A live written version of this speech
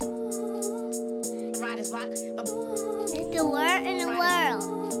The Word in the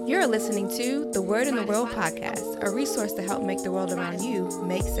World. You're listening to the Word in the World podcast, a resource to help make the world around you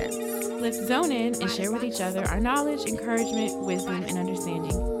make sense. Let's zone in and share with each other our knowledge, encouragement, wisdom, and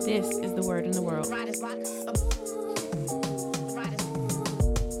understanding. This is the Word in the World.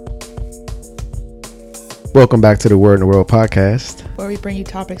 Welcome back to the Word in the World podcast, where we bring you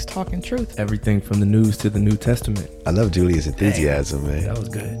topics talking truth. Everything from the news to the New Testament. I love Julia's enthusiasm, man. That was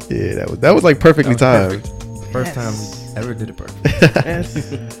good. Yeah, that was like perfectly timed. Perfect. First time we ever did it perfect.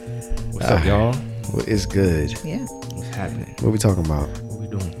 Yes. What's up, y'all? Well, it's good. Yeah. What's happening? What are we talking about? What we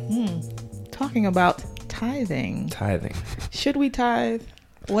doing? Talking about tithing. Tithing. Should we tithe?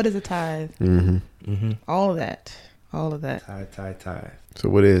 What is a tithe? All of that. Tithe. So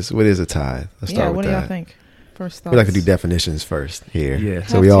what is a tithe? Let's start with what that. do y'all think? First thoughts. We like to do definitions first here. Yeah.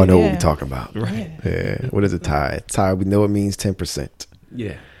 So we all know what Yeah. we're talking about. Right. Yeah. What is a tithe? Tithe, we know it means 10%.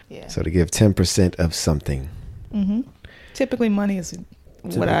 Yeah. Yeah. So to give 10% of something. Typically, money is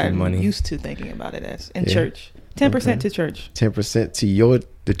what Typically I'm money. used to thinking about it as in Yeah. church. 10% to church. 10% to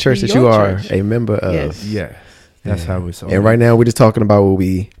the church To that you your are church. a member of. Yes. Yeah. That's how it's all. And right now we're just talking about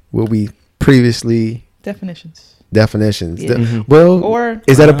what we previously Definitions. definitions. Yeah. Well, Or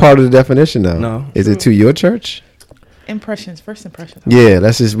is that a part of the definition though? No. Is it to your church? impressions. First impressions. Yeah,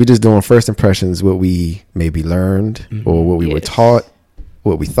 we're just doing first impressions, what we maybe learned or what we were Yes. taught,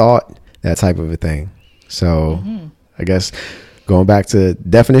 what we thought, that type of a thing. So I guess going back to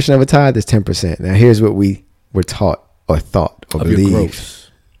definition of a tithe is 10%. Now here's what we were taught or thought or Of your believed.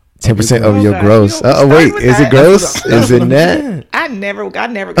 gross. 10% of Oh, your God. gross. You don't Oh start wait, with is that. it gross? Is it net? I never got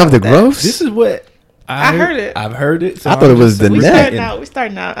Of the with that. gross? This is what I heard it. I've heard it. So I thought I'm it was just the saying- net. We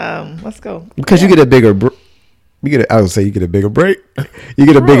starting out. Let's go. Because you get a bigger I would say you get a bigger break. You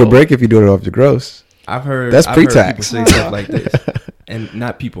get a bigger Bro. break if you do it off your gross. I've heard That's I've heard pre-tax. people say stuff like this, and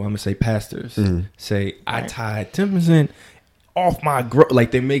not people. I'm gonna say pastors say I tithe 10% off my gross. Like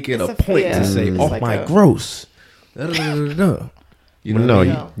they make it It's a point yeah. to say It's off like my a- gross. Da-da-da-da-da. You know, No, what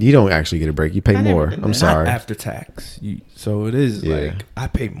I mean? you don't actually get a break. You pay I never more. did I'm that. Not sorry. after tax. So it is Yeah. like I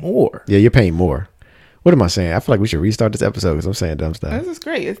pay more. Yeah, you're paying more. What am I saying? I feel like we should restart this episode because I'm saying dumb stuff. This is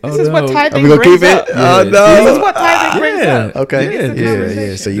great. This Oh, is what no. tithing Are we gonna brings keep it? up. Oh, Yeah. no. This is what tithing brings up. Okay. It's a Yeah.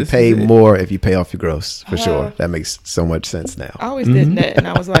 conversation. So you This pay is it. more if you pay off your gross for sure. That makes so much sense now. I always did that, and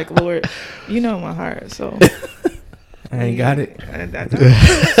I was like, Lord, you know my heart, so I ain't got it.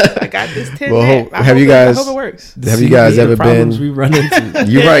 I got this 10. Well, net. I have you hope guys- I hope it works. Have you guys See the ever problems been? we run into?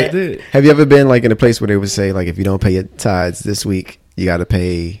 You're Yeah, right. I did. Have you ever been like in a place where they would say like if you don't pay your tithes this week, you got to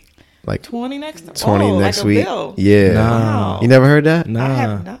pay like 20 next 20 oh, next like a week? bill. Yeah. Nah. You never heard that? Nah. I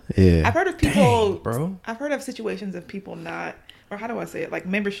have not. Yeah. I've heard of people, Dang, bro. I've heard of situations of people not, or how do I say it, like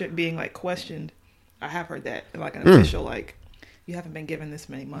membership being like questioned. I have heard that, like an official, like you haven't been given this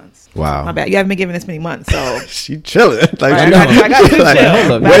many months. Wow. My bad. You haven't been given this many months, so. She chilling. Like, Right, she- I got two like, chill.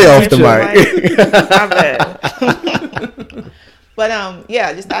 hold up. way Back off to the chill, mic. like, my bad. But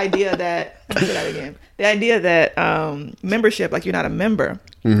yeah, just the idea that let me say that again. The idea that membership, like you're not a member.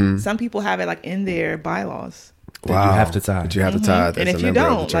 Some people have it like in their bylaws, Wow. You have to tithe. But you have to tithe. and as if a you member of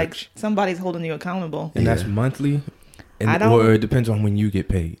the don't, like church. somebody's holding you accountable. And that's Yeah. monthly, I don't- or it depends on when you get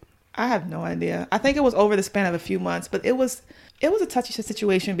paid. I have no idea. I think it was over the span of a few months, but it was a touchy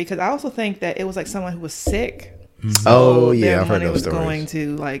situation because I also think that it was like someone who was sick. Oh So yeah, their I've heard money those was stories. going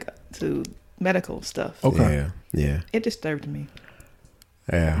to medical stuff. Okay. Yeah. It disturbed me.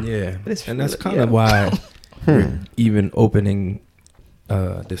 Yeah. Yeah, But it's and that's really- kind yeah. of why we're even opening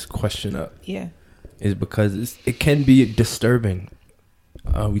this question up Yeah. is because it can be disturbing.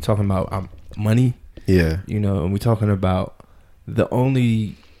 We talking about money, Yeah. and we talking about the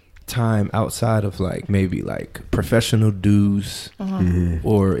only time outside of like maybe like professional dues,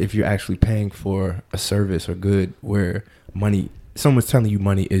 or if you're actually paying for a service or good where someone's telling you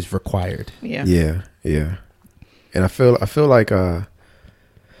money is required. Yeah. Yeah. Yeah. And I feel like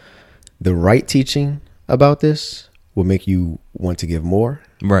the right teaching about this will make you want to give more.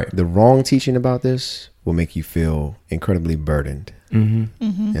 Right. The wrong teaching about this will make you feel incredibly burdened.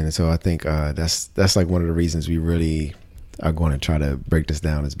 Mm-hmm. And so I think that's like one of the reasons we really are going to try to break this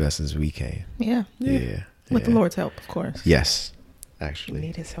down as best as we can. Yeah. Yeah. With the Yeah. Lord's help, of course. Yes, We actually.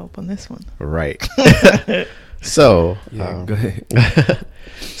 need his help on this one. Right. So, Yeah. Go ahead.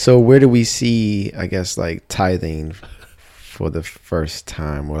 so where do we see, I guess, like tithing for the first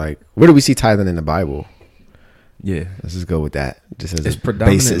time? Or like, where do we see tithing in the Bible? Yeah. Let's just go with that. Just as It's a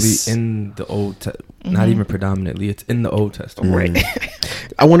predominantly basis. in the not even predominantly, it's in the Old Testament. Right.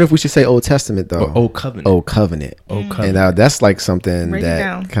 I wonder if we should say Old Testament though. Or Old Covenant. Old Covenant. Old And Covenant. that's like something Break it that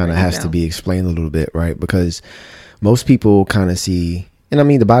down. kind of Break it has to down. be explained a little bit, right? Because most people kind of see and I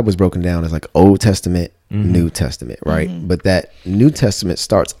mean, the Bible is broken down as like Old Testament, New Testament, right? But that New Testament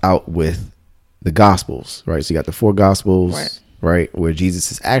starts out with the Gospels, right? So you got the 4 Gospels, right? Where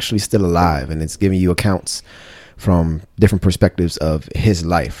Jesus is actually still alive, and it's giving you accounts from different perspectives of his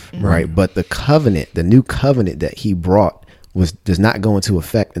life, right? But the covenant, the new covenant that he brought does not go into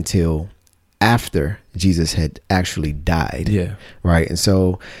effect until after Jesus had actually died. Yeah. Right. And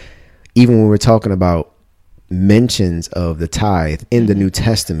so even when we're talking about mentions of the tithe in the New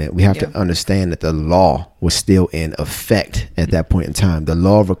Testament, we have to understand that the law was still in effect at that point in time. The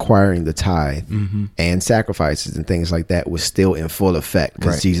law requiring the tithe and sacrifices and things like that was still in full effect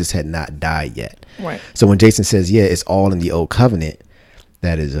because Jesus had not died yet. Right. So when Jason says, yeah, it's all in the old covenant,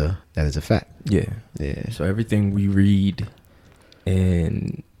 that is a fact. Yeah. Yeah. So everything we read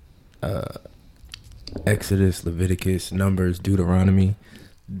in Exodus, Leviticus, Numbers, Deuteronomy,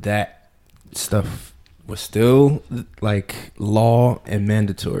 that stuff was still like law and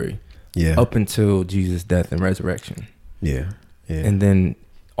mandatory up until Jesus' death and resurrection. Yeah. And then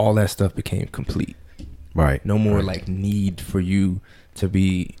all that stuff became complete. Right. No more like need for you to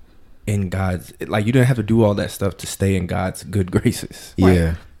be in God's, like you didn't have to do all that stuff to stay in God's good graces.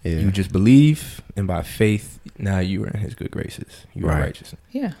 Yeah. Yeah. You just believe, and by faith, now you are in his good graces. You are righteous.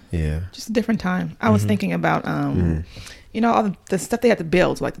 Yeah. Yeah. Just a different time. I was thinking about, you know, all the stuff they had to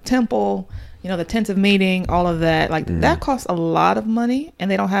build, so like the temple, you know, the tents of meeting, all of that. Like that costs a lot of money,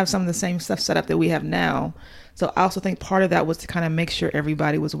 and they don't have some of the same stuff set up that we have now. So I also think part of that was to kind of make sure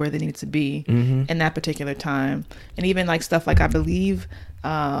everybody was where they needed to be in that particular time. And even like stuff like, I believe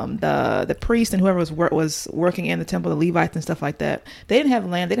the priest and whoever was working in the temple, the Levites and stuff like that, they didn't have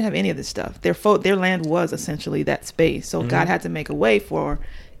land. They didn't have any of this stuff. Their land was essentially that space. So God had to make a way for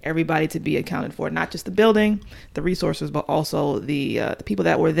everybody to be accounted for, not just the building, the resources, but also the people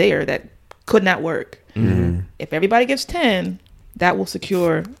that were there that could not work. If everybody gives 10, that will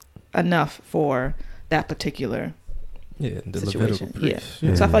secure enough for that particular situation.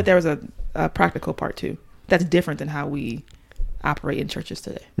 Yeah. So I feel like there was a practical part too that's different than how we operate in churches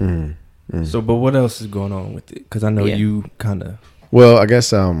today. So, but what else is going on with it? Because I know you kind of. Well, I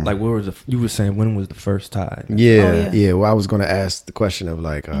guess like what was you were saying, when was the first tithe? Yeah. Well, I was going to ask the question of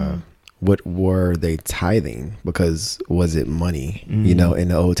like, what were they tithing? Because was it money? You know, in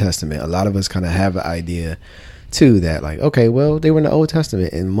the Old Testament, a lot of us kind of have an idea too that like, okay, well, they were in the Old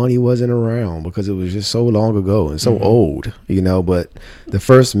Testament and money wasn't around because it was just so long ago and so old, you know. But the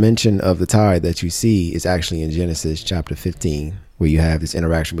first mention of the tithe that you see is actually in Genesis chapter 15, where you have this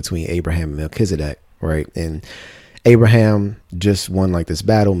interaction between Abraham and Melchizedek, right? And Abraham just won like this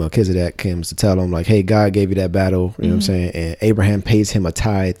battle. Melchizedek comes to tell him like, hey, God gave you that battle, you know what I'm saying? And Abraham pays him a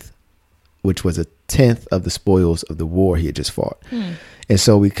tithe, which was 1/10 of the spoils of the war he had just fought. And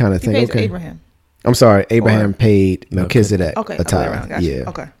so we kind of think, okay, Abraham. I'm sorry, Abraham paid Melchizedek a tithe. Gotcha. Yeah.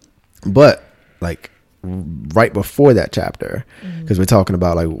 Okay. But like right before that chapter, because we're talking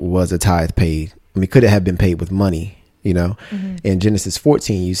about like, was a tithe paid? I mean, could it have been paid with money? You know, in Genesis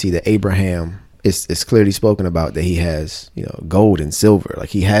 14, you see that Abraham it's clearly spoken about that he has, you know, gold and silver. Like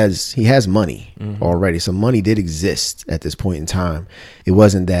he has money already. So money did exist at this point in time. It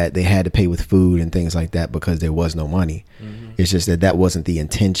wasn't that they had to pay with food and things like that because there was no money. It's just that wasn't the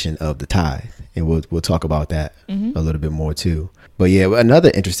intention of the tithe. And we'll talk about that a little bit more too. But yeah,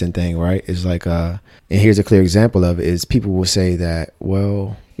 another interesting thing, right, is like, and here's a clear example of it, is people will say that,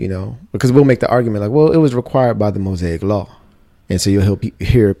 well, you know, because we'll make the argument like, well, it was required by the Mosaic law. And so you'll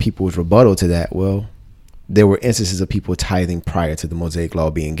hear people's rebuttal to that. Well, there were instances of people tithing prior to the Mosaic law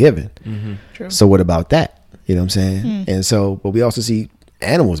being given. True. So what about that? You know what I'm saying? And so, but we also see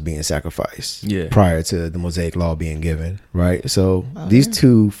animals being sacrificed prior to the Mosaic law being given, right? So these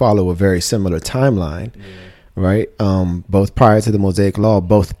two follow a very similar timeline, right? Both prior to the Mosaic law,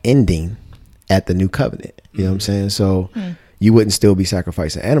 both ending at the new covenant. You know what I'm saying? So you wouldn't still be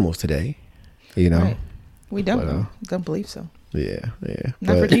sacrificing animals today, you know? Right. We don't believe so. Yeah.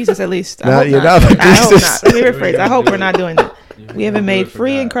 Not for Jesus, at least. Not for I hope Jesus. not. Let me rephrase. I hope we're not doing that. We haven't made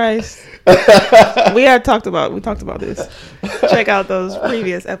free in Christ. We talked about this. Check out those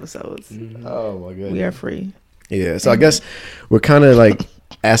previous episodes. Oh my goodness. We are free. Yeah. So I guess we're kind of like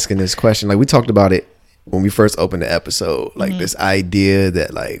asking this question. Like we talked about it when we first opened the episode, like this idea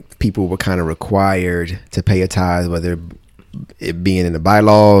that like people were kind of required to pay a tithe, whether it being in the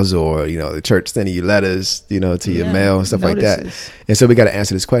bylaws or, you know, the church sending you letters, you know, to your mail and stuff like that. And so we got to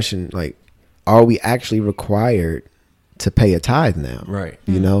answer this question, like, are we actually required to pay a tithe now? Right.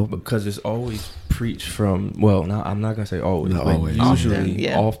 You know, because it's always preached from, well, now I'm not going to say always, not but always.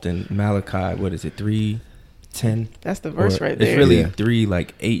 often Malachi, what is it, 3:10? That's the verse right there. It's really 3,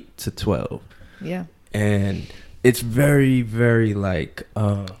 like 8 to 12. Yeah. And it's very, very like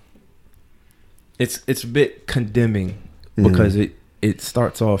it's a bit condemning because it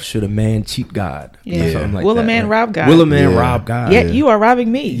starts off, should a man cheat God? Yeah. Or something like Will that, a man right? rob God? Will a man rob God? Yet you are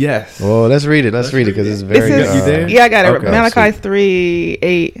robbing me. Yes. Well, let's read it. Let's read it because it's It very. says, You there? yeah, I got it. Okay. Malachi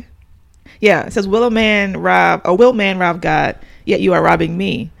 3:8. Yeah, it says, will man rob God? Yet you are robbing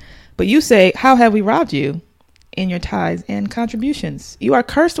me. But you say, how have we robbed you? In your tithes and contributions. You are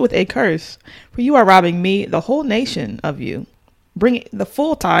cursed with a curse, for you are robbing me, the whole nation of you. Bring the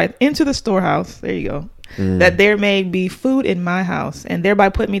full tithe into the storehouse. There you go. That there may be food in my house, and thereby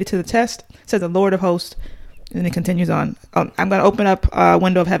put me to the test, says the Lord of hosts. And it continues on. I'm going to open up a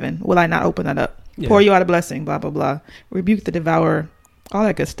window of heaven. Will I not open that up? Yeah. Pour you out a blessing, blah, blah, blah. Rebuke the devourer. All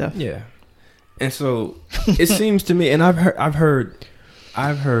that good stuff. Yeah. And so it seems to me, and I've heard,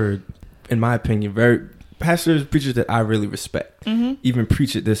 in my opinion, very pastors, preachers that I really respect, even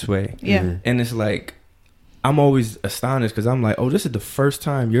preach it this way. Yeah. And it's like, I'm always astonished because I'm like, oh, this is the first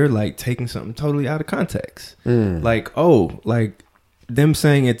time you're like taking something totally out of context. Like, oh, like them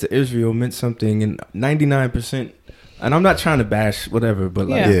saying it to Israel meant something, and 99%. And I'm not trying to bash whatever, but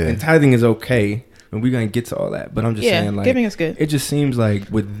like, and tithing is okay. And we're going to get to all that. But I'm just saying, like, giving is good. It just seems like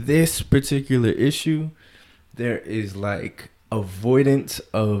with this particular issue, there is like avoidance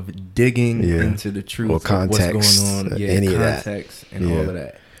of digging into the truth or of context, what's going on. any Context of that. and all of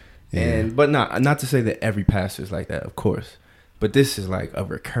that. Yeah. And but not to say that every pastor is like that, of course. But this is like a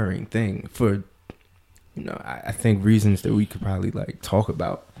recurring thing for, you know, I think reasons that we could probably like talk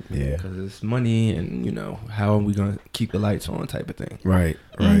about. Yeah. Because it's money and, you know, how are we going to keep the lights on type of thing. Right.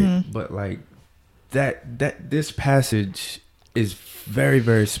 Right. But like that this passage is very,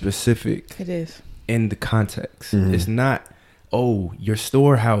 very specific. It is. In the context. It's not, oh, your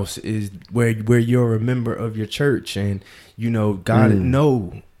storehouse is where you're a member of your church and, you know, God,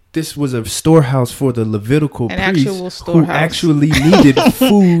 no. This was a storehouse for the Levitical priests who actually needed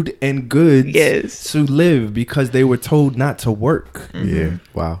food and goods to live because they were told not to work. Yeah.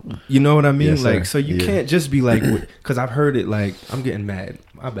 Wow. You know what I mean? Yes, like, sir. so you can't just be like, because I've heard it like, I'm getting mad.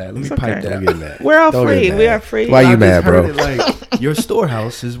 My bad. Let me pipe that. Don't get mad. We're all Don't free. get We mad. are free. Why you I mad, just heard bro? it like, your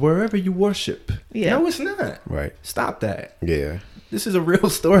storehouse is wherever you worship. Yeah. No, it's not. Right. Stop that. Yeah. This is a real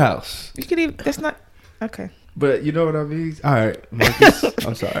storehouse. You could even, that's not, okay. But you know what I mean? All right, Marcus.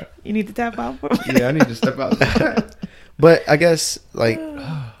 I'm sorry. You need to tap out for Yeah, I need to step out. But I guess, like,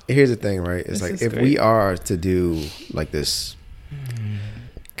 here's the thing, right? It's This like, is if great. we are to do like this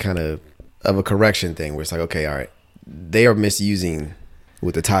kind of a correction thing where it's like, okay, all right, they are misusing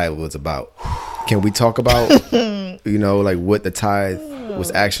what the tithe was about. Can we talk about, you know, like what the tithe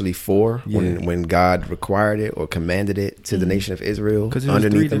was actually for when God required it or commanded it to the nation of Israel 'Cause it was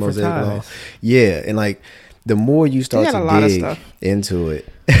underneath 3 the different Mosaic law? tithes. Yeah, and like the more you start They got a to lot of dig stuff. into it,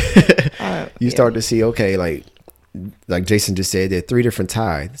 you Yeah. start to see, okay, like Jason just said, there are 3 different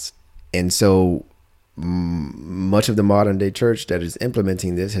tithes, and so much of the modern day church that is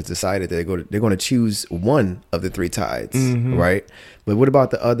implementing this has decided that they're going to choose one of the 3 tithes, right? But what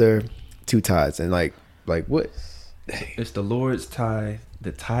about the other 2 tithes? And like what? It's the Lord's tithe,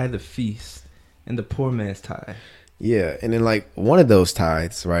 the tithe of feast, and the poor man's tithe. Yeah, and then like one of those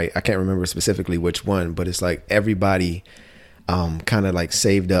tithes, right? I can't remember specifically which one, but it's like everybody kind of like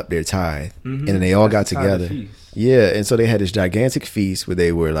saved up their tithe, and then they all got That's the tithe of together. feast. Yeah, and so they had this gigantic feast where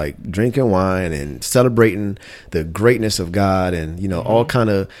they were like drinking wine and celebrating the greatness of God, and you know all kind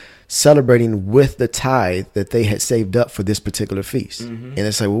of celebrating with the tithe that they had saved up for this particular feast. And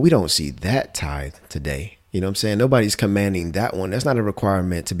it's like, well, we don't see that tithe today. You know what I'm saying? Nobody's commanding that one. That's not a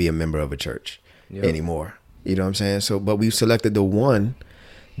requirement to be a member of a church anymore. You know what I'm saying? So, but we've selected the one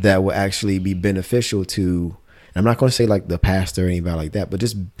that will actually be beneficial to, I'm not going to say like the pastor or anybody like that, but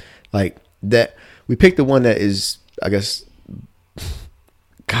just like that. We picked the one that is, I guess,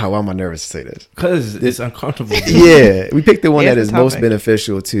 God, why am I nervous to say this? Because it's uncomfortable. Yeah, we picked the one Yeah, that it's is a most topic.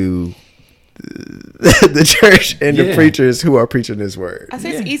 beneficial to the church and the preachers who are preaching this word. I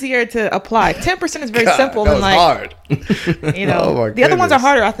say it's easier to apply. 10% is very God, simple that than was like, hard. you know, Oh my the other ones are goodness.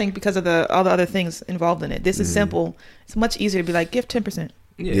 harder, I think, because of all the other things involved in it. This is simple. It's much easier to be like, give 10%.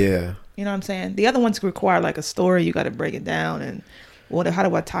 Yeah. You know what I'm saying? The other ones require like a story. You got to break it down and how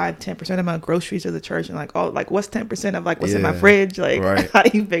do I tithe 10% of my groceries to the church, and like, oh, like what's 10% of like what's in my Yeah. fridge? Like, Right. how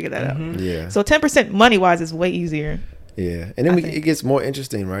do you figure that out? Yeah. So 10% money wise is way easier. Yeah, and then I think. it gets more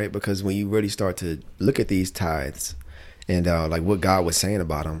interesting, right? Because when you really start to look at these tithes and like what God was saying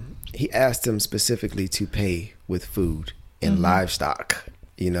about them, He asked them specifically to pay with food and livestock,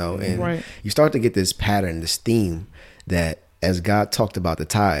 you know, and Right. you start to get this pattern, this theme that as God talked about the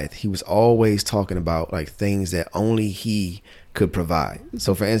tithe, He was always talking about like things that only He could provide.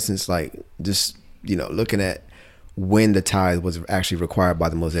 So, for instance, like just, you know, looking at when the tithe was actually required by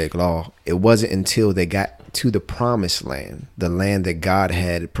the Mosaic law. It wasn't until they got to the promised land, the land that God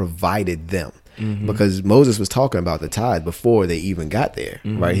had provided them. Because Moses was talking about the tithe before they even got there,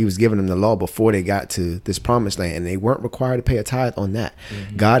 right? He was giving them the law before they got to this promised land, and they weren't required to pay a tithe on that.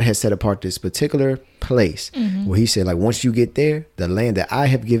 God had set apart this particular place where he said, like, once you get there, the land that I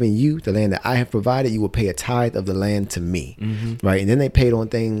have given you, the land that I have provided, you will pay a tithe of the land to me, right? And then they paid on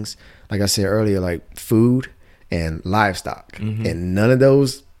things, like I said earlier, like food and livestock, and none of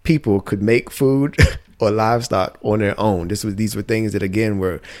those people could make food or livestock on their own. These were things that, again,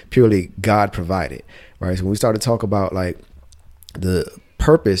 were purely God provided, right? So when we started to talk about like the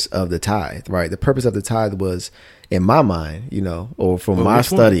purpose of the tithe, right? The purpose of the tithe was, in my mind, or from my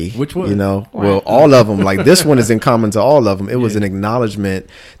study, which one? Well, all of them. Like this one is in common to all of them. It was an acknowledgement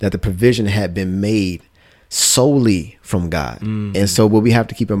that the provision had been made solely from God. And so what we have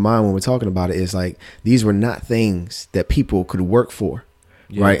to keep in mind when we're talking about it is like, these were not things that people could work for.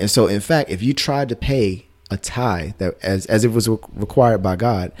 Right. And so, in fact, if you tried to pay a tithe that as it was required by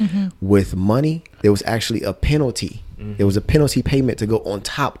God with money, there was actually a penalty. There was a penalty payment to go on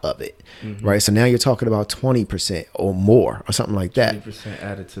top of it. Right. So now you're talking about 20% or more or something like that. 20%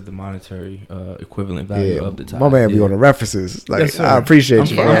 added to the monetary equivalent value of the tithe. My man be on the references. Like, Yes, sir. I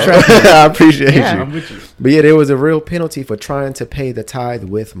appreciate you. I'm tracking. I appreciate you. I'm with you. But yeah, there was a real penalty for trying to pay the tithe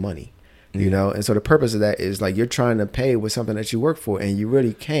with money. And so the purpose of that is like, you're trying to pay with something that you work for, and you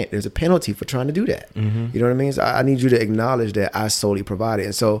really can't. There's a penalty for trying to do that. You know what I mean? So I need you to acknowledge that I solely provided.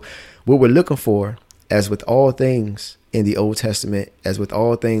 And so what we're looking for, as with all things in the Old Testament, as with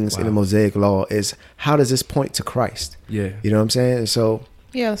all things in the Mosaic law, is how does this point to Christ? Yeah. You know what I'm saying? And so,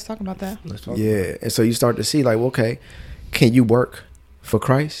 Yeah, let's talk about that. And so you start to see like, okay, can you work for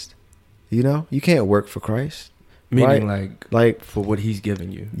Christ? You can't work for Christ. Meaning right? like for what he's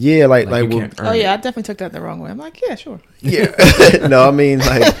given you. Yeah, like you can't earn I it. definitely took that the wrong way. I'm like, yeah, sure. Yeah. No, I mean,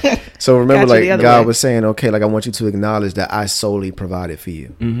 like, so remember, Got you the like other God way. was saying, okay, like I want you to acknowledge that I solely provided for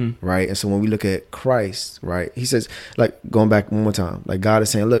you. Right. And so when we look at Christ, right, he says, like, going back one more time, like God is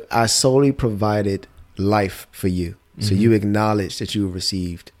saying, look, I solely provided life for you. So you acknowledge that you have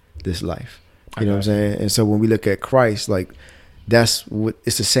received this life. You know what I'm saying? And so when we look at Christ, like, that's what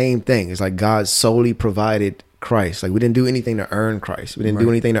it's the same thing. It's like God solely provided Christ. Like, we didn't do anything to earn Christ. We didn't do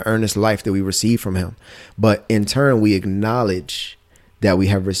anything to earn this life that we received from him. But in turn, we acknowledge that we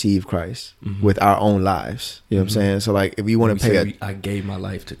have received Christ with our own lives. You know what I'm saying? So like, if you want to pay I gave my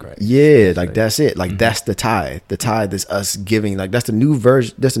life to Christ. Yeah, like that's it. Like that's the tithe. The tithe is us giving. Like that's the new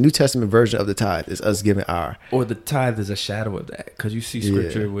version. That's the New Testament version of the tithe. Is us giving our. Or the tithe is a shadow of that, because you see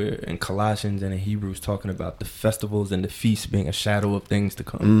scripture where in Colossians and in Hebrews talking about the festivals and the feasts being a shadow of things to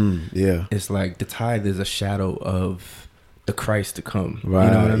come. It's like the tithe is a shadow of the Christ to come. Right.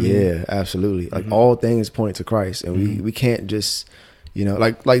 You know what I mean? Yeah, absolutely. Like all things point to Christ, and we can't just.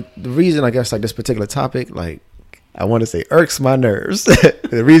 Like the reason, I guess, like this particular topic, like I want to say irks my nerves.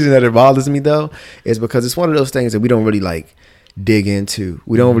 The reason that it bothers me though is because it's one of those things that we don't really like dig into.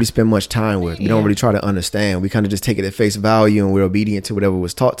 We don't really spend much time with. We don't really try to understand. We kind of just take it at face value and we're obedient to whatever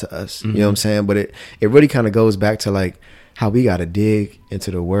was taught to us. You know what I'm saying? But it really kind of goes back to like how we got to dig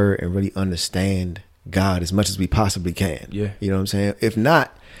into the word and really understand God as much as we possibly can. Yeah. You know what I'm saying? If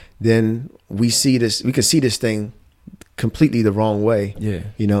not, then we can see this thing completely the wrong way,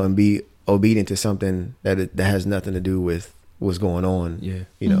 and be obedient to something that has nothing to do with what's going on,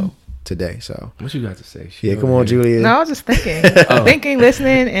 today. So what you got to say? Come on, Julia. No, I was just thinking,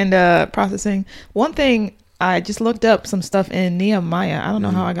 listening, and processing. One thing, I just looked up some stuff in Nehemiah. I don't know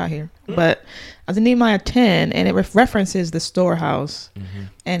how I got here, but I was in Nehemiah 10, and it references the storehouse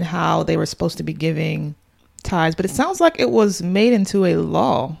and how they were supposed to be giving tithes, but it sounds like it was made into a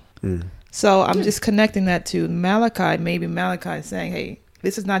law. So I'm just connecting that to Malachi. Maybe Malachi is saying, "Hey,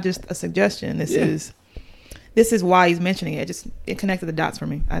 this is not just a suggestion. This is why he's mentioning it." It connected the dots for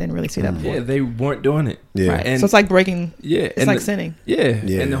me. I didn't really see that before. Yeah, they weren't doing it. Yeah, right. And so it's like breaking. Yeah, it's like sinning. Yeah,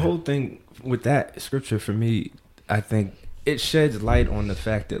 and the whole thing with that scripture for me, I think it sheds light on the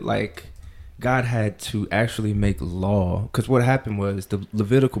fact that like God had to actually make law, because what happened was the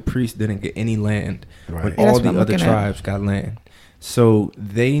Levitical priests didn't get any land, when all the other tribes got land. So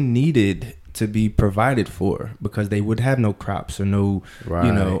they needed to be provided for, because they would have no crops or no,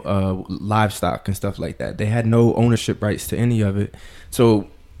 livestock and stuff like that. They had no ownership rights to any of it. So,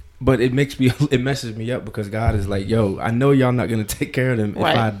 but it messes me up, because God is like, yo, I know y'all not going to take care of them if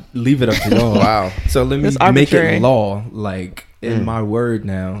I leave it up to y'all. Wow. So let me make it law, like in my word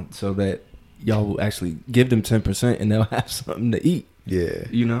now, so that y'all will actually give them 10% and they'll have something to eat. Yeah.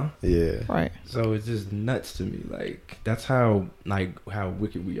 Yeah. Right. So it's just nuts to me. Like, that's how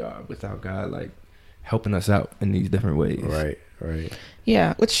wicked we are without God. Like, helping us out in these different ways. Right.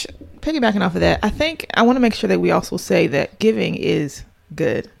 Yeah, which piggybacking off of that, I think I want to make sure that we also say that giving is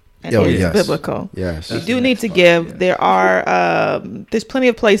good and is biblical. Yes. We do need to give. Yeah. There are there's plenty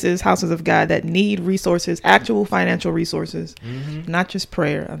of places, houses of God, that need resources, actual financial resources, not just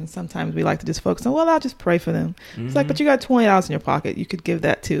prayer. I mean, sometimes we like to just focus on, well, I'll just pray for them. It's like, but you got $20 in your pocket. You could give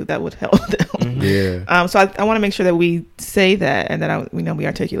that too. That would help them. Yeah. So I want to make sure that we say that, and that we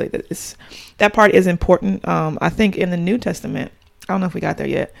articulate that that part is important. I think in the New Testament, I don't know if we got there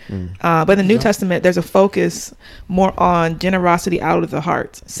yet, but in the New Testament, there's a focus more on generosity out of the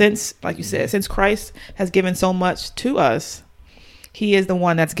heart. Since, like you said, since Christ has given so much to us, he is the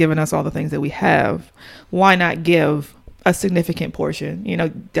one that's given us all the things that we have. Why not give a significant portion?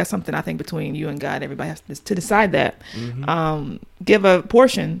 That's something I think between you and God, everybody has to decide that. Give a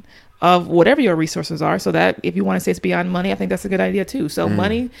portion of whatever your resources are, so that if you want to say it's beyond money, I think that's a good idea too. So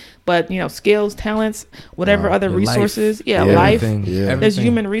money, but skills, talents, whatever other resources, life. There's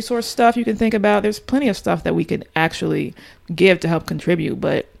human resource stuff you can think about. There's plenty of stuff that we could actually give to help contribute,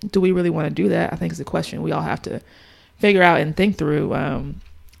 but do we really want to do that? I think is a question we all have to figure out and think through.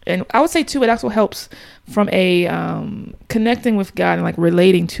 And I would say too, it also helps from a connecting with God and like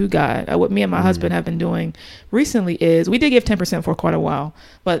relating to God. What me and my husband have been doing recently is we did give 10% for quite a while,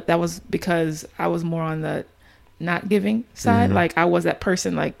 but that was because I was more on the not giving side. Like I was that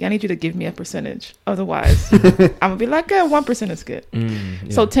person, like, I need you to give me a percentage, otherwise I'm gonna be like, 1% is good.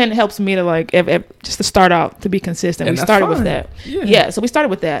 So 10 helps me to like if just to start out, to be consistent. And we started with that. So we started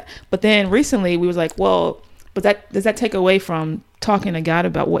with that, but then recently we was like, well, but does that take away from talking to God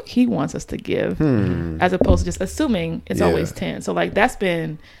about what he wants us to give, as opposed to just assuming it's always 10. So like that's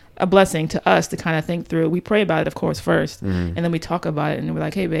been a blessing to us to kind of think through. We pray about it, of course, first, and then we talk about it, and we're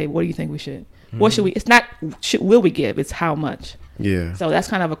like, hey babe, what do you think we should, what should we, it's not will we give, it's how much. So that's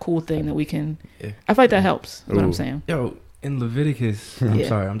kind of a cool thing that we can, I feel like that helps, is what I'm saying. Yo, in Leviticus, I'm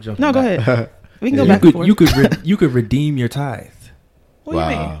sorry, I'm jumping No, back. go ahead. We can go back and forth. You could redeem your tithe. What do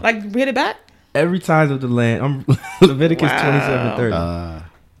you mean? Like get it back? Every tithe of the land. I'm Leviticus 27:30.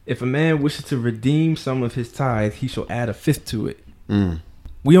 If a man wishes to redeem some of his tithe, he shall add a fifth to it.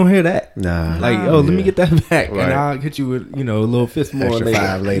 We don't hear that. Nah. Like, let me get that back, and I'll hit you with a little fifth more extra later.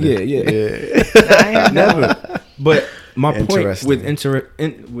 5 later. Yeah. Never. But my point with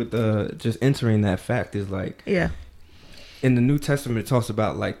just entering that fact is like, in the New Testament, it talks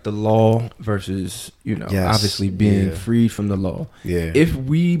about like the law versus, obviously being free from the law. If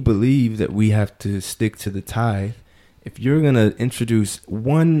we believe that we have to stick to the tithe, if you're going to introduce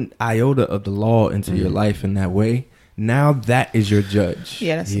one iota of the law into your life in that way, now that is your judge.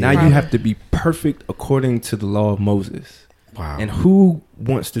 Now you have to be perfect according to the law of Moses. Wow. And who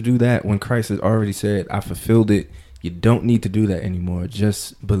wants to do that when Christ has already said, I fulfilled it. You don't need to do that anymore.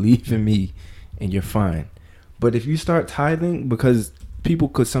 Just believe in me and you're fine. But if you start tithing, because people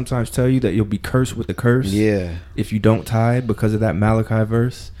could sometimes tell you that you'll be cursed with the curse if you don't tithe because of that Malachi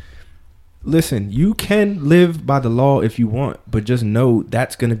verse. Listen, you can live by the law if you want, but just know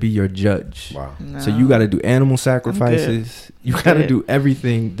that's going to be your judge. Wow. No. So you got to do animal sacrifices. You got to do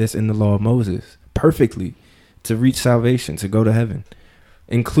everything that's in the law of Moses perfectly to reach salvation, to go to heaven,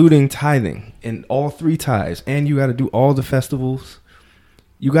 including tithing and all 3 tithes. And you got to do all the festivals.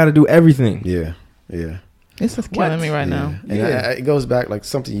 You got to do everything. Yeah. This is killing me right now. And it goes back like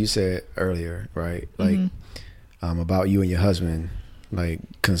something you said earlier, right? Like about you and your husband, like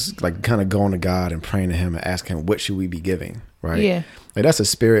kind of going to God and praying to him and asking him, what should we be giving, right? Yeah. Like that's a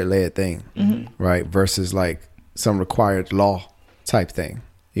spirit-led thing, right? Versus like some required law type thing,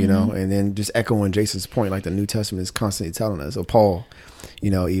 you know? And then just echoing Jason's point, like the New Testament is constantly telling us, or Paul,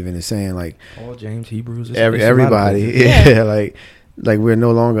 even is saying like Paul, James, Hebrews, everybody, like we're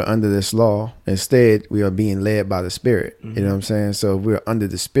no longer under this law. Instead, we are being led by the Spirit. You know what I'm saying? So if we're under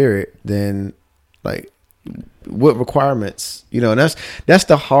the Spirit, then like what requirements, and that's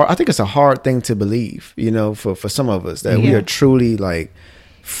the hard, I think it's a hard thing to believe, for some of us, that we are truly like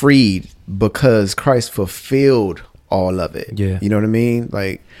freed because Christ fulfilled all of it. You know what I mean?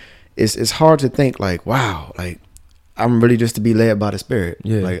 Like it's hard to think like, wow, like I'm really just to be led by the Spirit.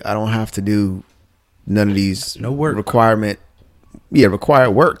 Like I don't have to do none of these required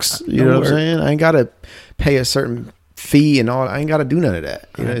works. You know what I'm saying? I ain't gotta pay a certain fee and all. I ain't gotta do none of that.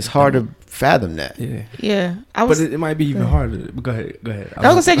 It's hard to fathom that. But it might be even harder. Go ahead. I was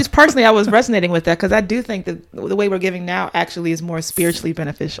gonna say, just personally, I was resonating with that because I do think that the way we're giving now actually is more spiritually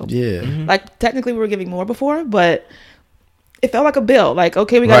beneficial. Like technically we were giving more before, but it felt like a bill. Like,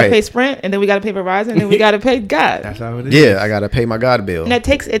 okay, we got to Right. pay Sprint, and then we got to pay Verizon, and then we got to pay God. That's how it is. Yeah, I gotta pay my God bill. And it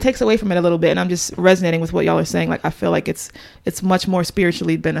takes away from it a little bit. And I'm just resonating with what y'all are saying. Like, I feel like it's much more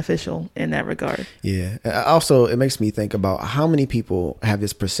spiritually beneficial in that regard. Yeah. Also, it makes me think about how many people have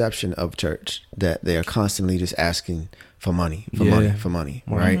this perception of church that they are constantly just asking for money, for money,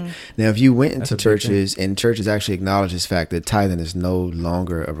 right? Now, if you went into churches and churches actually acknowledge this fact that tithing is no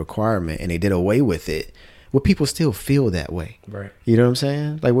longer a requirement and they did away with it, would people still feel that way? Right. You know what I'm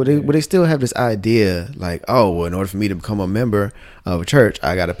saying? Like, would they still have this idea like, oh, well, in order for me to become a member of a church,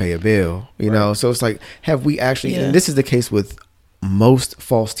 I got to pay a bill, you know? So it's like, have we actually, and this is the case with most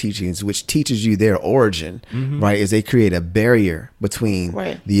false teachings, which teaches you their origin, right? Is they create a barrier between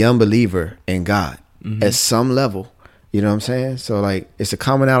the unbeliever and God at some level. You know what I'm saying? So like, it's a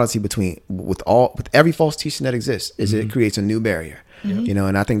commonality with every false teaching that exists is it creates a new barrier. You know,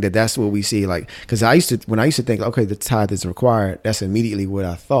 and I think that's what we see. Like, because when I used to think, okay, the tithe is required, that's immediately what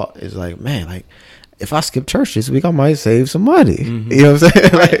I thought is like, man, like if I skip church this week, I might save some money. You know what I'm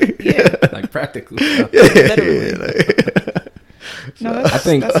saying? Like, Like practically. No, I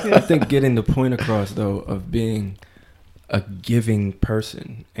think getting the point across though of being a giving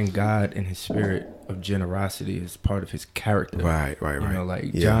person and God and His spirit of generosity is part of His character. Right. You know,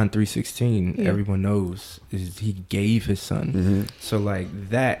 like John 3:16, everyone knows is He gave His Son. So like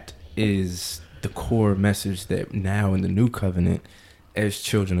that is the core message that now in the new covenant, as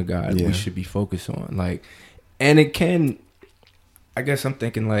children of God, we should be focused on. Like, and it can. I guess I'm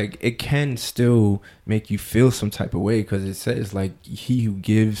thinking like it can still make you feel some type of way because it says like he who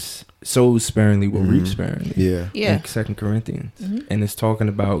gives sows sparingly will reap sparingly. Yeah. Like 2 Corinthians. And it's talking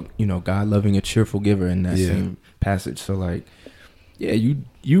about, you know, God loving a cheerful giver in that same passage. So like, yeah,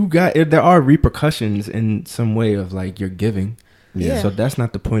 you got it. There are repercussions in some way of like your giving. So that's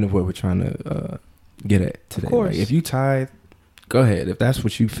not the point of what we're trying to get at today. Of course. Like, if you tithe, go ahead. If that's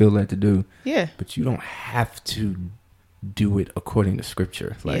what you feel led to do. Yeah. But you don't have to do it according to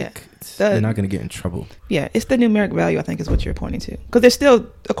scripture. Like Yeah. you're not going to get in trouble. Yeah, it's the numeric value, I think, is what you're pointing to. Because there's still,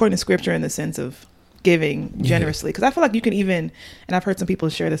 according to scripture, in the sense of giving generously. Because I feel like you can even, and I've heard some people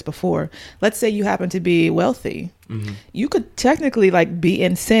share this before, let's say you happen to be wealthy. You could technically like be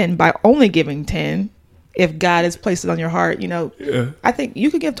in sin by only giving 10 if God has placed it on your heart. You know, I think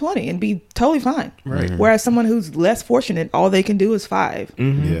you could give 20 and be totally fine. Right. Whereas someone who's less fortunate, all they can do is 5.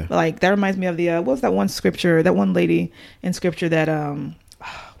 Yeah. Like that reminds me of the what was that one scripture, that one lady in scripture that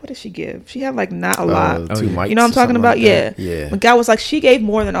what did she give? She had like not a lot. 2 mites You know what I'm or talking something about? like Yeah. that. Yeah. But God was like, she gave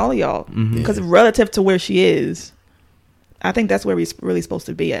more than all of y'all because relative to where she is, I think that's where we're really supposed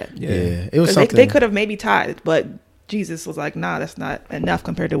to be at. Yeah. It was 'Cause something. they could have maybe tithed, but Jesus was like, nah, that's not enough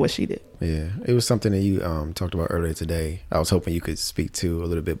compared to what she did. Yeah. It was something that you talked about earlier today. I was hoping you could speak to a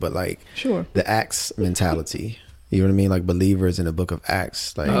little bit, but like Sure. the Acts mentality. You know what I mean? Like believers in the book of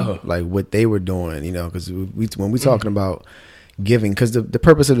Acts, like what they were doing, you know, because when we're talking about giving, because the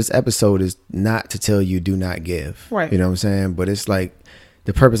purpose of this episode is not to tell you do not give. Right. You know what I'm saying? But it's like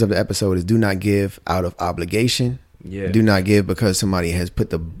the purpose of the episode is do not give out of obligation. Yeah. Do not give because somebody has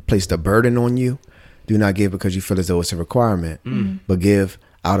placed a burden on you. Do not give because you feel as though it's a requirement, but give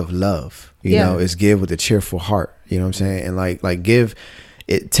out of love. You know, it's give with a cheerful heart. You know what I'm saying? And like give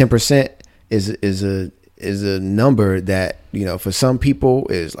it 10% is a number that, you know, for some people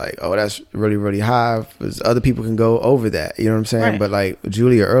is like, oh, that's really, really high. Other people can go over that. You know what I'm saying? Right. But like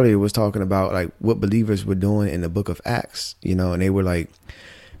Julia earlier was talking about like what believers were doing in the book of Acts, you know, and they were like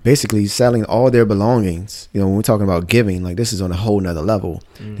basically selling all their belongings. You know, when we're talking about giving, like this is on a whole nother level.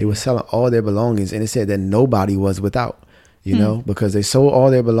 They were selling all their belongings, and it said that nobody was without, you know, because they sold all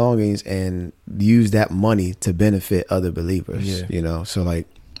their belongings and used that money to benefit other believers, you know? So like,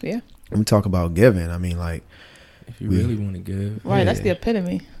 when we talk about giving, I mean, like, if you really want to give. Right. That's the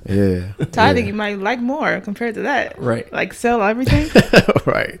epitome. Yeah. Tithing, you might like more compared to that. Right. Like sell everything.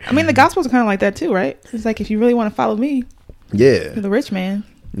 Right. I mean, the gospels are kind of like that too, right? It's like, if you really want to follow me, Yeah. you're the rich man.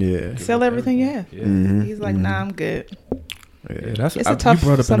 Yeah. Sell everything you have. Yeah. He's like, nah, I'm good. Yeah, that's It's a tough you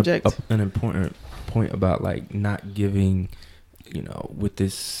brought up subject. an important point about like not giving, you know, with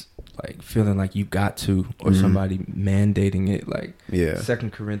this like feeling like you got to, or somebody mandating it. Like 2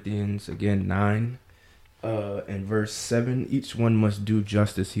 Corinthians again 9 and verse 7, each one must do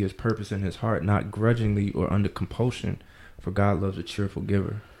justice he has purpose in his heart, not grudgingly or under compulsion, for God loves a cheerful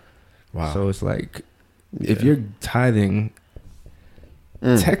giver. Wow. So it's like if you're tithing,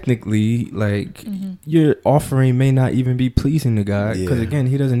 technically, like your offering may not even be pleasing to God, because again,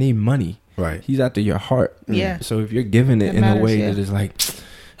 He doesn't need money. Right. He's after your heart. Yeah. So if you're giving it in matters, a way that is like,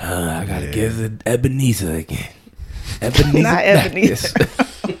 I gotta give the Ebenezer again. Ebenezer. Not Ebenezer.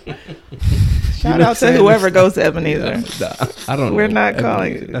 Shout out to whoever goes to Ebenezer. I don't know. We're not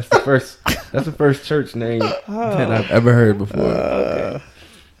calling it. That's the first church name that I've ever heard before.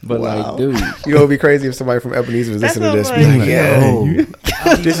 But Wow. like, dude, You know, it'd be crazy if somebody from Ebenezer was That's listening to this. what Be I'm like, like,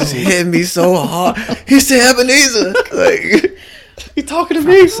 yo, this is hitting me so hard. He said Ebenezer. Like, he talking to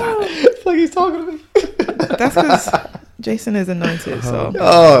me. It's like he's talking to me. That's because Jason is anointed, so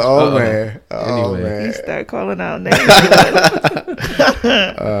Oh man. Oh Anyway. he man. start calling out names. but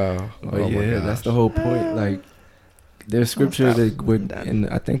my yeah, gosh. that's the whole point. Like, there's scripture stop. that would, I'm done. and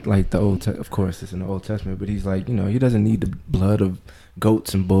I think like the of course it's in the Old Testament, but he's like, he doesn't need the blood of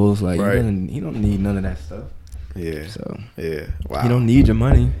goats and bulls. Like, Right. he don't need none of that stuff. Yeah. So Yeah. Wow. you don't need your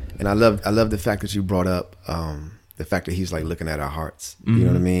money. And I love the fact that you brought up the fact that he's like looking at our hearts. You know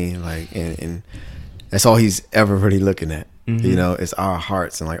what I mean? Like, and that's all he's ever really looking at. You know, it's our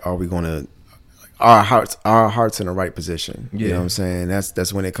hearts, and like, are we going to our hearts in the right position? You know what I'm saying?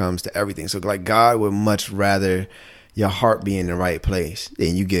 That's when it comes to everything. So like, God would much rather your heart be in the right place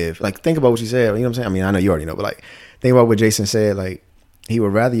than you give. Like, think about what you said. You know what I'm saying? I mean, I know you already know, but like, think about what Jason said. Like, he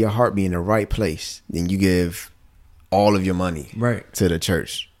would rather your heart be in the right place than you give all of your money to the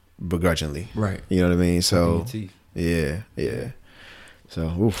church begrudgingly. Right. You know what I mean? So yeah. So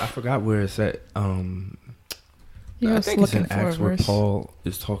oof. I forgot where it's at. Yeah, I think it's in Acts where Paul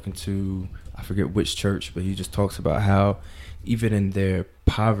is talking to, I forget which church, but he just talks about how even in their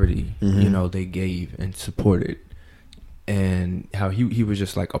poverty, they gave and supported, and how he was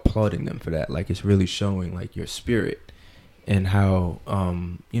just like applauding them for that. Like, it's really showing like your spirit, and how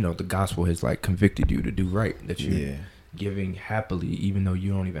the gospel has like convicted you to do right, that you're giving happily even though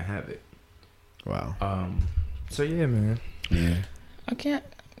you don't even have it. Wow. So yeah, man. Yeah. I can't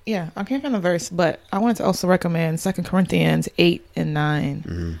find the verse, but I wanted to also recommend 2 Corinthians 8 and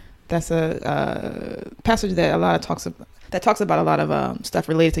 9. That's a passage that talks about a lot of stuff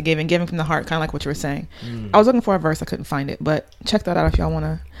related to giving from the heart, kind of like what you were saying. I was looking for a verse, I couldn't find it, but check that out if y'all want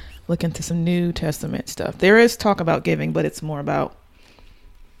to look into some New Testament stuff. There is talk about giving, but it's more about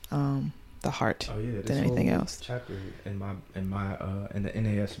the heart than anything else. Chapter in the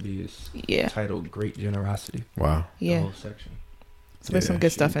NASB is titled "Great Generosity." Wow. The whole section. So there's some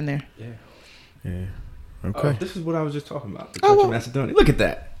good stuff in there. Yeah. Okay. This is what I was just talking about. The Church of Macedonia. Look at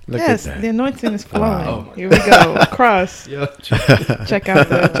that. Look at that. The anointing is flowing. Oh Here we go. Across. Yep. Check out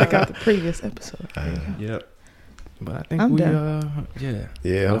the previous episode. Yep. But I think I'm we done.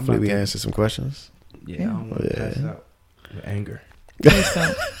 Yeah, hopefully we answer some questions. Yeah. I don't want to pass out with anger. Please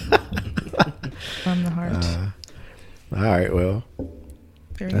don't. From the heart. All right, well.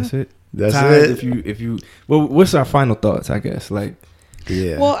 That's it. That's it. it. If you well, what's our final thoughts, I guess? Like,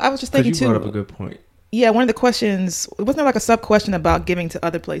 well, I was just thinking too. You brought up a good point. Yeah, one of the questions, wasn't there like a sub question about giving to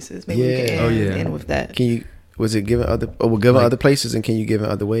other places? Maybe we can end with that. Can you? Was it given other places, and can you give in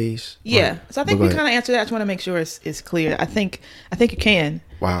other ways? Yeah, Right. so I think we kind of answered that. I just want to make sure it's clear. I think you can.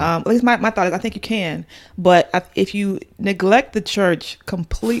 Wow. At least my thought is I think you can, but if you neglect the church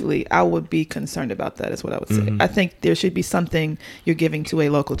completely, I would be concerned about that. Is what I would say. I think there should be something you're giving to a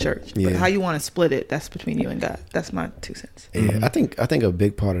local church, but how you want to split it, that's between you and God. That's my 2 cents. Yeah, I think a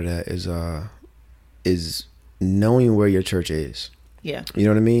big part of that is knowing where your church is. Yeah. You know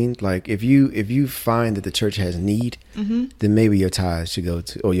what I mean? Like, if you find that the church has need, then maybe your tithes should go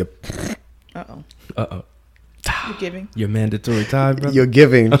to, or your You're giving. Your mandatory tithe, brother. Your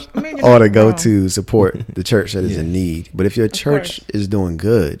giving you're ought to not go wrong. to support the church that is in need. But if your church is doing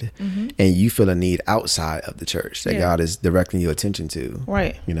good and you feel a need outside of the church that God is directing your attention to,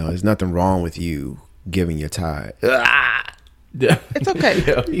 Right. there's nothing wrong with you giving your tithe. It's okay.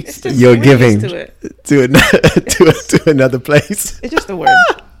 It's just, You're we're giving used to it. to another place. It's just a word.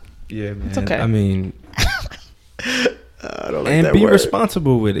 Yeah, man. It's okay. I mean, I don't like and that be word.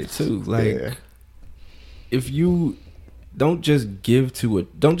 responsible with it too. Like, if you don't just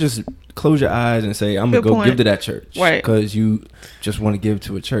don't just close your eyes and say, I'm Good gonna go point. give to that church, Right? Because you just want to give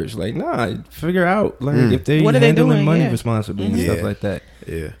to a church. Like, nah, figure out like if they What are they handling doing? money Yeah. responsibly and stuff like that.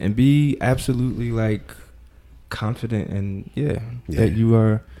 Yeah. And be absolutely like confident and that you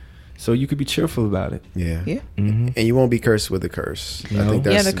are, so you could be cheerful about it. Yeah. Yeah. Mm-hmm. And you won't be cursed with a curse. I No. think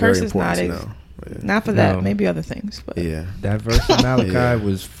that's the curse very is important not to know. Not for that. No. Maybe other things. But Yeah. That verse in Malachi Yeah.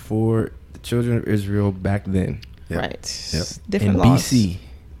 was for the children of Israel back then. Yep. right. Yep. Different in laws. BC.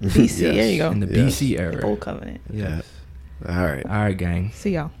 BC. Yes. There you go. In the Yes. BC era. Old covenant. Yes. All right. All right, gang.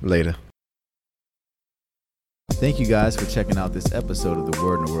 See y'all. Later. Thank you guys for checking out this episode of the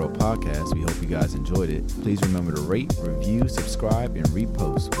Word in the World podcast. We hope you guys enjoyed it. Please remember to rate, review, subscribe, and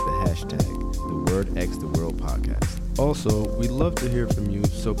repost with the hashtag The Word X The World podcast. Also, we'd love to hear from you,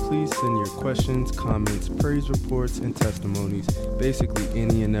 so please send your questions, comments, praise reports, and testimonies. Basically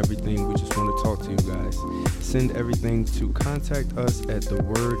any and everything. We just want to talk to you guys. Send everything to contact us at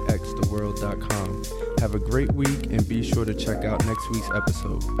thewordxtheworld.com. Have a great week and be sure to check out next week's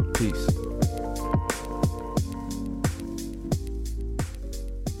episode. Peace.